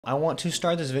I want to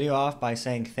start this video off by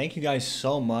saying thank you guys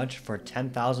so much for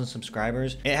 10,000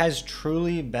 subscribers. It has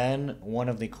truly been one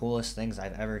of the coolest things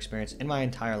I've ever experienced in my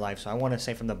entire life. So I want to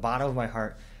say from the bottom of my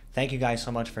heart, thank you guys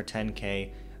so much for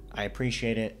 10K. I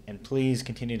appreciate it, and please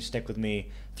continue to stick with me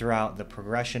throughout the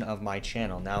progression of my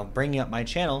channel. Now, bringing up my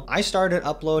channel, I started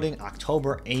uploading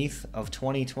October 8th of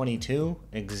 2022,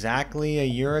 exactly a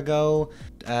year ago,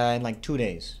 in like 2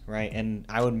 days, right? And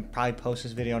I would probably post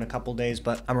this video in a couple days,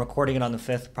 but I'm recording it on the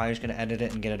 5th, probably just gonna edit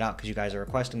it and get it out because you guys are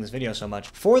requesting this video so much.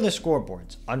 For the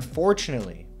scoreboards,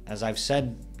 unfortunately, as I've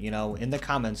said, in the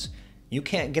comments, you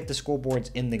can't get the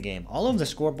scoreboards in the game. All of the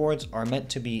scoreboards are meant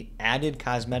to be added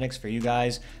cosmetics for you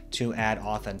guys to add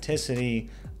authenticity,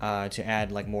 to add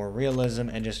like more realism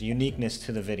and just uniqueness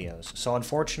to the videos. So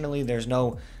unfortunately, there's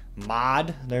no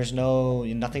mod, there's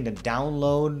nothing to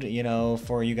download,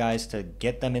 for you guys to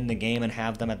get them in the game and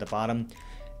have them at the bottom.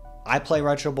 I play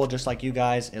Retro Bowl just like you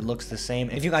guys. It looks the same.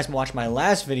 If you guys watched my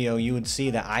last video, you would see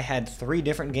that I had 3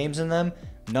 different games in them.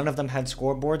 None of them had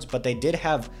scoreboards, but they did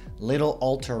have little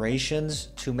alterations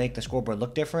to make the scoreboard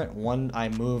look different. One, I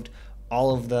moved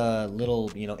all of the little,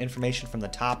 information from the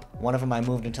top. One of them I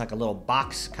moved into like a little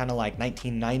box, kind of like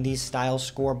 1990s style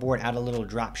scoreboard, add a little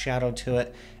drop shadow to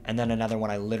it. And then another one,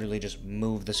 I literally just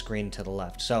moved the screen to the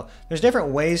left. So there's different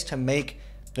ways to make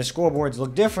the scoreboards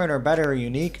look different or better or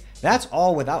unique. That's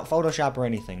all without Photoshop or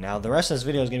anything. Now, the rest of this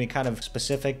video is going to be kind of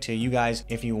specific to you guys.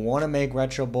 If you want to make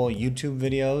Retro Bowl YouTube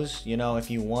videos, if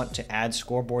you want to add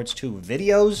scoreboards to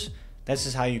videos, this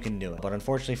is how you can do it. But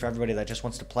unfortunately for everybody that just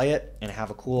wants to play it and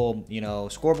have a cool,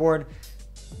 scoreboard,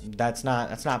 that's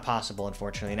not possible,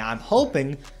 unfortunately. Now, I'm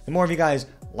hoping the more of you guys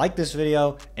like this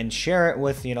video and share it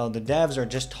with, the devs or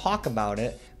just talk about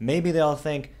it, maybe they'll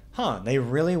think, they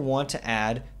really want to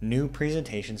add new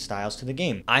presentation styles to the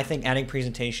game. I think adding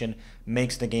presentation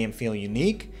makes the game feel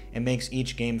unique. It makes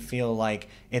each game feel like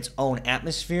its own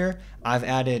atmosphere. I've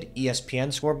added ESPN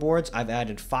scoreboards. I've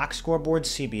added Fox scoreboards,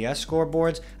 CBS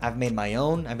scoreboards. I've made my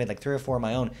own. I've made like 3 or 4 of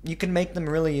my own. You can make them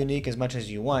really unique as much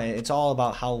as you want. It's all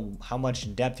about how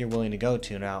much depth you're willing to go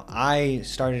to. Now, I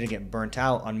started to get burnt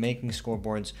out on making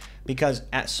scoreboards because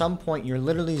at some point you're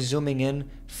literally zooming in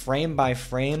frame by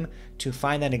frame to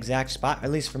find that exact spot,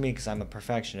 at least for me because I'm a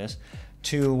perfectionist,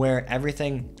 to where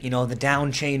everything, the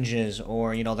down changes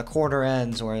or, the quarter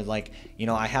ends or like,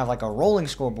 I have like a rolling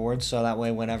scoreboard. So that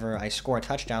way, whenever I score a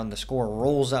touchdown, the score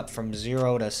rolls up from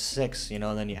 0 to 6, and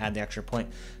then you add the extra point.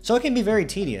 So it can be very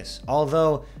tedious,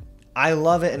 although I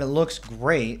love it and it looks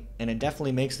great and it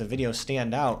definitely makes the video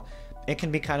stand out. It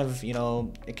can be kind of,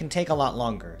 it can take a lot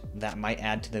longer. That might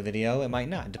add to the video, it might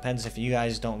not. It depends if you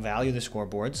guys don't value the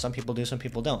scoreboard. Some people do, some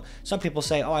people don't. Some people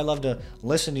say, oh, I love to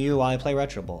listen to you while I play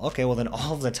Retro Bowl. Okay, well then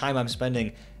all of the time I'm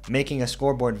spending making a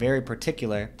scoreboard very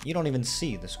particular, you don't even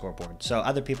see the scoreboard. So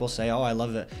other people say, oh, I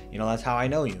love it, that's how I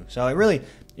know you. So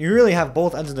you really have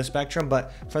both ends of the spectrum.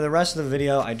 But for the rest of the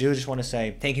video, I do just want to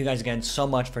say thank you guys again so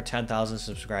much for 10,000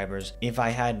 subscribers. If I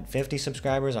had 50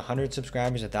 subscribers, 100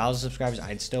 subscribers, 1,000 subscribers,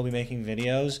 I'd still be making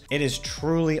videos. It is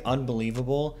truly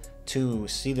unbelievable to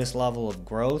see this level of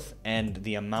growth and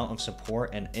the amount of support,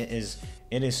 and it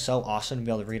is so awesome to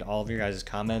be able to read all of your guys'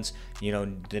 comments.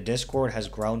 The Discord has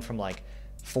grown from like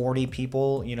 40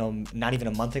 people, not even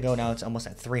a month ago. Now it's almost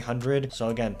at 300. So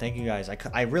again, thank you guys.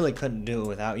 I really couldn't do it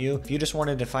without you. If you just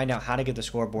wanted to find out how to get the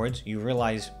scoreboards, you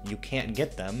realize you can't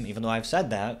get them, even though I've said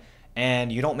that,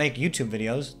 and you don't make YouTube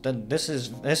videos, then this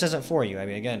isn't for you. I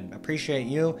mean, again, appreciate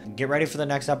you. Get ready for the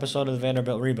next episode of the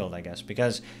Vanderbilt Rebuild, I guess,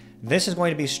 because this is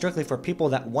going to be strictly for people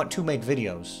that want to make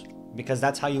videos, because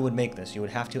that's how you would make this. You would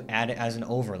have to add it as an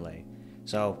overlay.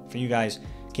 So for you guys,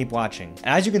 keep watching.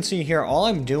 As you can see here, all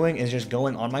I'm doing is just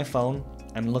going on my phone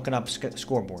and looking up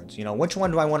scoreboards. Which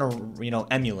one do I want to,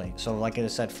 emulate? So like I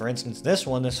said, for instance, this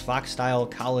Fox style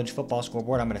college football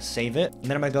scoreboard, I'm going to save it. And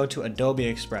then I'm going to go to Adobe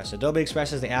Express. Adobe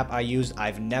Express is the app I use.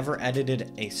 I've never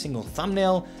edited a single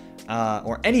thumbnail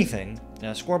or anything,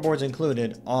 scoreboards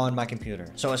included, on my computer.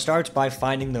 So it starts by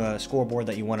finding the scoreboard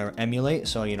that you want to emulate.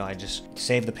 So, I just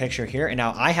save the picture here. And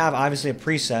now I have obviously a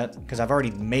preset because I've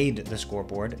already made the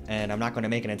scoreboard and I'm not going to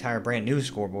make an entire brand new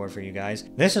scoreboard for you guys.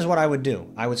 This is what I would do.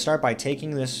 I would start by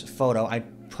taking this photo. I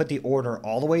put the order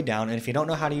all the way down. And if you don't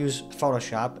know how to use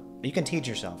Photoshop, you can teach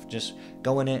yourself. Just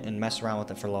go in it and mess around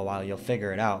with it for a little while. You'll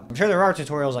figure it out. I'm sure there are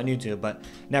tutorials on YouTube, but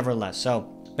nevertheless.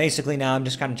 So basically now I'm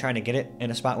just kind of trying to get it in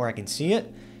a spot where I can see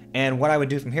it. And what I would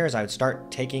do from here is I would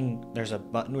start taking, there's a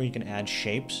button where you can add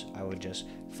shapes. I would just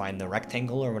find the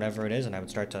rectangle or whatever it is, and I would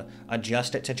start to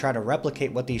adjust it to try to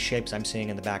replicate what these shapes I'm seeing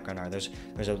in the background are. There's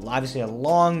obviously a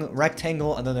long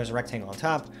rectangle, and then there's a rectangle on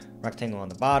top, rectangle on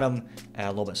the bottom, and a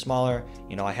little bit smaller.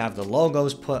 You know, I have the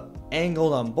logos put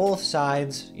angled on both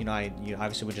sides. You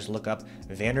obviously would just look up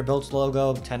Vanderbilt's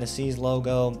logo, Tennessee's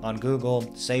logo on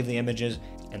Google, save the images,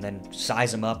 and then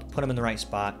size them up, put them in the right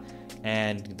spot,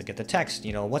 and get the text.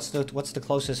 You know, what's the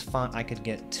closest font I could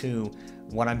get to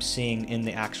what I'm seeing in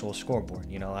the actual scoreboard,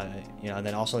 and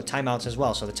then also the timeouts as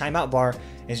well. So the timeout bar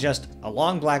is just a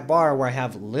long black bar where I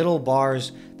have little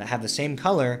bars that have the same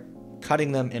color,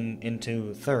 cutting them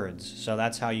into thirds. So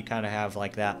that's how you kind of have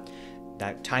like that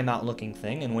timeout looking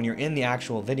thing. And when you're in the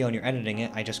actual video and you're editing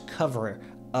it, I just cover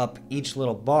up each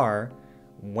little bar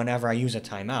whenever I use a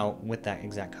timeout with that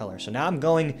exact color. So now I'm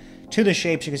going to the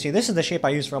shapes. You can see this is the shape I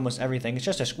use for almost everything. It's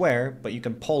just a square, but you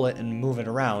can pull it and move it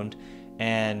around.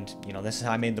 And, this is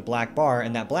how I made the black bar,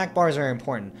 and that black bar is very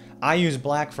important. I use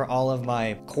black for all of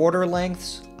my quarter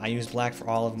lengths. I use black for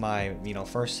all of my,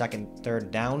 first, second,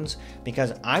 third downs,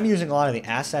 because I'm using a lot of the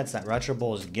assets that Retro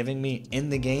Bowl is giving me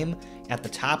in the game. At the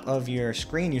top of your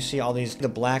screen, you see all the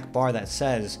black bar that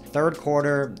says third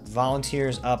quarter,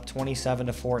 Volunteers up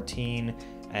 27-14,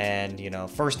 and,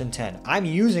 first and 10. I'm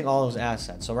using all those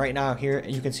assets. So right now here,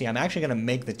 you can see I'm actually going to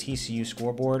make the TCU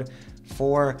scoreboard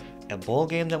for a bowl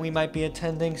game that we might be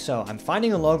attending. So I'm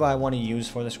finding a logo I want to use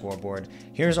for the scoreboard.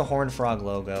 Here's a Horned Frog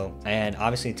logo, and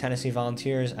obviously Tennessee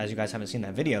Volunteers, as you guys haven't seen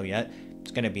that video yet,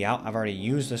 it's going to be out. I've already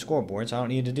used the scoreboard, so I don't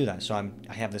need to do that. So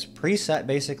I have this preset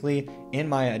basically in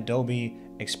my Adobe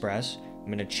Express. I'm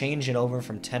going to change it over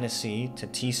from Tennessee to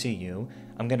TCU.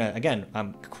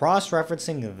 I'm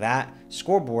cross-referencing that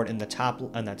scoreboard in the top,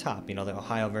 the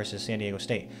Ohio versus San Diego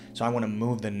State. So I want to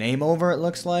move the name over, it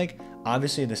looks like.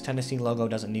 Obviously, this Tennessee logo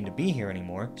doesn't need to be here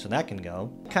anymore, so that can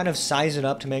go. Kind of size it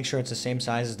up to make sure it's the same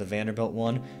size as the Vanderbilt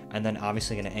one, and then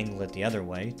obviously going to angle it the other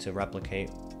way to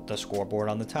replicate the scoreboard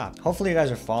on the top. Hopefully you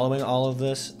guys are following all of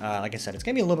this. Like I said, it's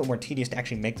going to be a little bit more tedious to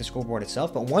actually make the scoreboard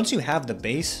itself, but once you have the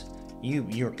base,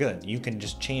 you're good. You can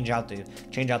just change out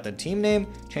the team name,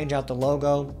 change out the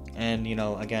logo, and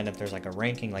again, if there's like a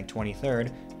ranking like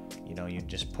 23rd, you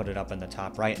just put it up in the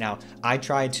top right. Now I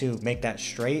tried to make that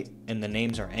straight and the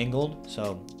names are angled,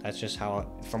 so that's just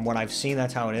how, from what I've seen,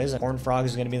 that's how it is. Horned Frog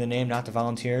is going to be the name, not the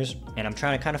Volunteers. And I'm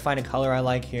trying to kind of find a color I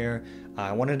like here.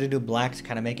 I wanted to do black to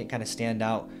kind of make it kind of stand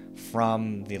out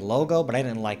from the logo, but I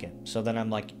didn't like it. So then I'm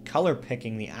like color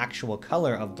picking the actual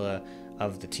color of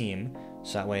the team,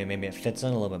 so that way maybe it fits in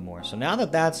a little bit more. So now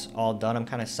that that's all done, I'm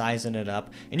kind of sizing it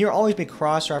up, and you'll always be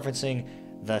cross-referencing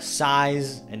the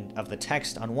size of the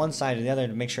text on one side or the other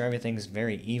to make sure everything's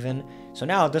very even. So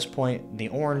now at this point, the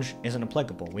orange isn't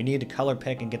applicable. We need to color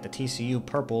pick and get the TCU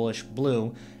purplish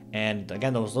blue. And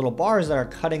again, those little bars that are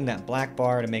cutting that black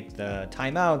bar to make the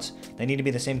timeouts, they need to be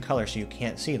the same color so you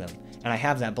can't see them. And I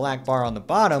have that black bar on the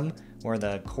bottom where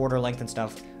the quarter length and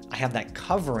stuff, I have that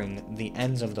covering the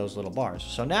ends of those little bars.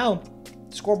 So now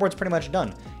the scoreboard's pretty much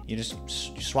done. You just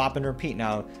swap and repeat.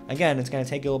 Now, again, it's going to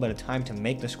take you a little bit of time to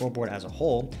make the scoreboard as a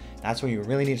whole. That's where you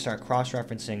really need to start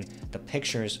cross-referencing the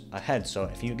pictures ahead. So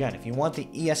if you want the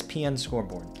ESPN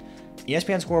scoreboard,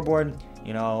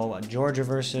 Georgia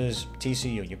versus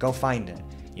TCU, you go find it.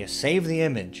 You save the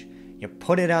image. You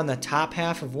put it on the top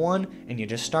half of one, and you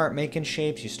just start making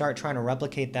shapes. You start trying to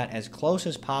replicate that as close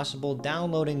as possible,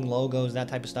 downloading logos, that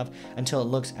type of stuff, until it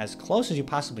looks as close as you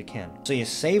possibly can. So you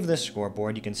save this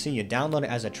scoreboard. You can see you download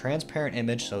it as a transparent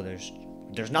image, so there's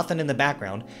nothing in the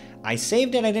background. I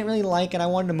saved it. I didn't really like it. I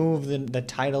wanted to move the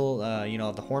title,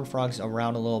 of the Horned Frogs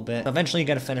around a little bit. Eventually, you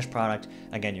get a finished product.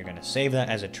 Again, you're going to save that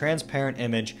as a transparent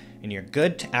image, and you're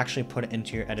good to actually put it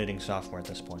into your editing software at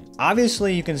this point.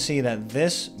 Obviously, you can see that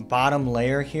this bottom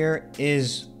layer here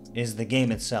is the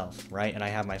game itself, right? And I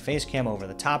have my face cam over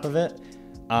the top of it.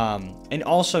 And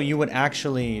also, you would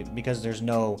actually, because there's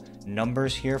no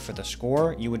numbers here for the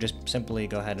score, you would just simply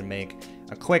go ahead and make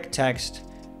a quick text.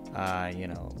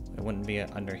 It wouldn't be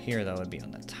under here though, it'd be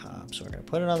on the top. So we're gonna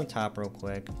put it on the top real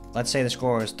quick. Let's say the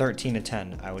score was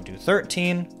 13-10. I would do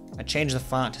 13. I change the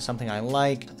font to something I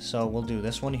like. So we'll do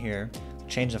this one here.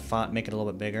 Change the font, make it a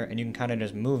little bit bigger, and you can kind of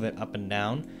just move it up and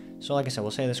down. So like I said,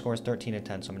 we'll say the score is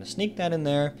 13-10. So I'm gonna sneak that in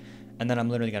there, and then I'm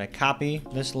literally gonna copy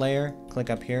this layer,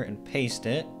 click up here and paste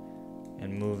it,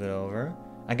 and move it over.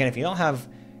 Again, if you don't have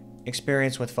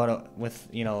experience with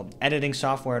editing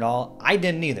software at all, I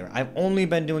didn't either. I've only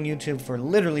been doing YouTube for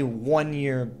literally 1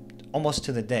 year, almost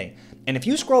to the day. And if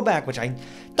you scroll back, which I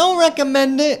don't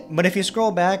recommend it, but if you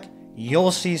scroll back,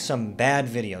 you'll see some bad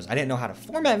videos. I didn't know how to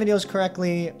format videos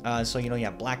correctly, so you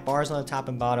have black bars on the top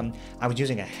and bottom. I was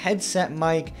using a headset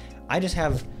mic. I just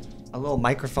have a little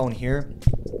microphone here.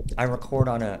 I record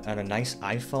on a nice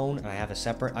iPhone, and I have a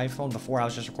separate iPhone. Before, I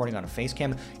was just recording on a face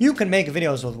cam. You can make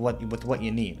videos with what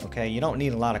you need, okay? You don't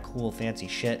need a lot of cool, fancy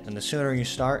shit, and the sooner you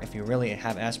start, if you really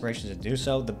have aspirations to do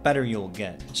so, the better you'll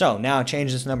get. So now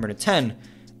change this number to 10,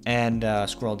 and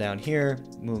scroll down here,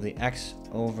 move the X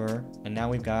over, and now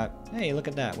we've got, hey, look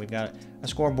at that. We've got a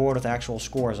scoreboard with actual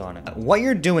scores on it. What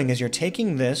you're doing is you're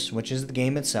taking this, which is the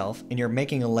game itself, and you're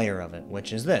making a layer of it,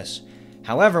 which is this.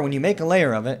 However, when you make a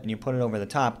layer of it and you put it over the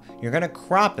top, you're going to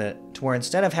crop it to where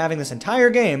instead of having this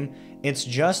entire game, it's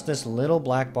just this little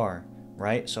black bar,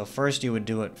 right? So first you would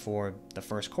do it for the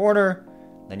first quarter,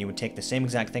 then you would take the same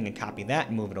exact thing and copy that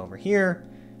and move it over here,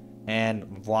 and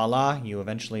voila, you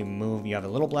eventually move, you have a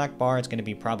little black bar. It's going to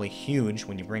be probably huge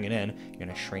when you bring it in. You're going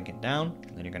to shrink it down,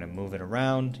 and then you're going to move it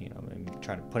around,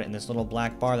 try to put it in this little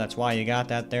black bar. That's why you got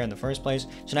that there in the first place.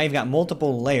 So now you've got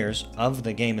multiple layers of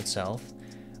the game itself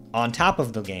on top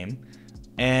of the game,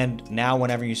 and now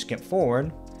whenever you skip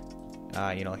forward,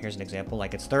 here's an example,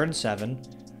 like it's 3rd and 7.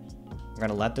 We're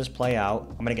gonna let this play out.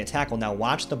 I'm gonna get tackled. Now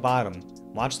watch the bottom.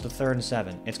 Watch the 3rd and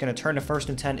 7. It's gonna turn to 1st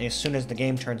and 10 as soon as the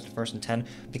game turns to 1st and 10,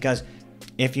 because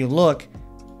if you look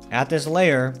at this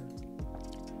layer,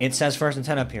 it says 1st and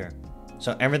 10 up here.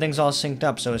 So everything's all synced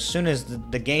up. So as soon as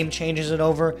the game changes it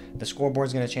over, the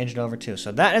scoreboard's going to change it over too.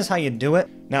 So that is how you do it.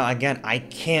 Now, again, I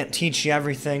can't teach you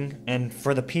everything. And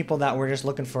for the people that were just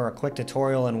looking for a quick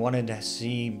tutorial and wanted to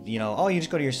see, oh, you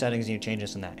just go to your settings and you change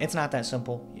this and that. It's not that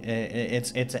simple.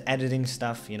 It's editing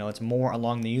stuff. It's more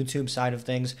along the YouTube side of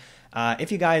things.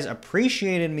 If you guys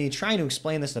appreciated me trying to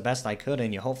explain this the best I could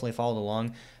and you hopefully followed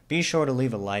along, be sure to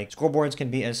leave a like. Scoreboards can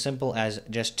be as simple as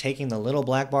just taking the little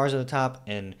black bars at the top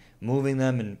and moving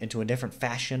them into a different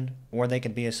fashion, or they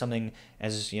could be as something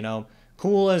as,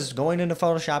 cool as going into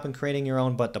Photoshop and creating your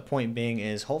own, but the point being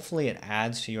is hopefully it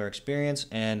adds to your experience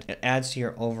and it adds to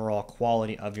your overall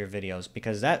quality of your videos,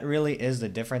 because that really is the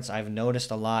difference I've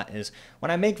noticed a lot is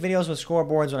when I make videos with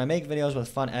scoreboards, when I make videos with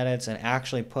fun edits and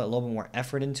actually put a little bit more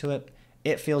effort into it,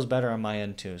 it feels better on my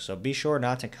end too. So be sure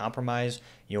not to compromise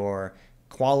your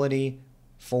quality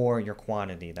for your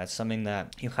quantity. That's something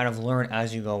that you kind of learn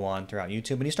as you go on throughout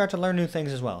YouTube, and you start to learn new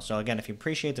things as well. So again, if you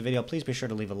appreciate the video, please be sure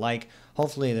to leave a like.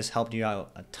 Hopefully this helped you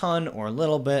out a ton or a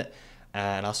little bit,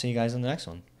 and I'll see you guys in the next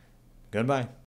one. Goodbye.